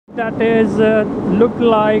That is look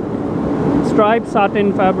like striped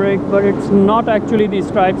satin fabric, but it's not actually the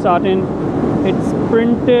striped satin. It's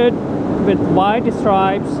printed with white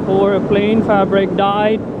stripes over a plain fabric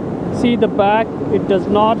dyed. See the back, it does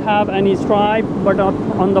not have any stripe, but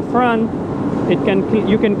on the front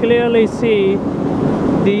you can clearly see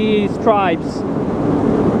the stripes.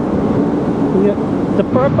 The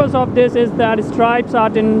purpose of this is that striped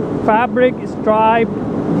satin fabric, striped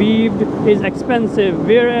weaved, is expensive,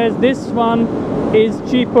 whereas this one is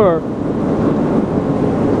cheaper.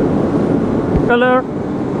 Color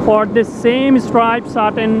for this same striped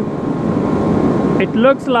satin, it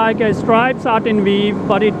looks like a striped satin weave,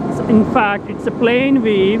 but in fact it's a plain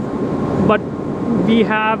weave, but we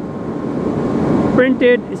have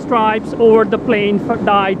printed stripes over the plain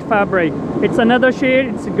dyed fabric. It's another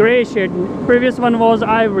shade, it's a gray shade. Previous one was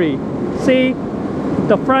ivory. See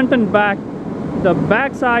the front and back. The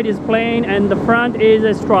back side is plain and the front is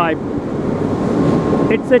a stripe.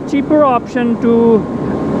 It's a cheaper option to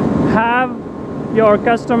have your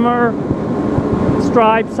customer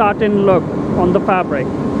striped satin look on the fabric.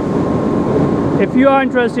 If you are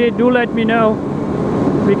interested, do let me know.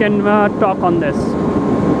 We can talk on this.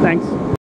 Thanks.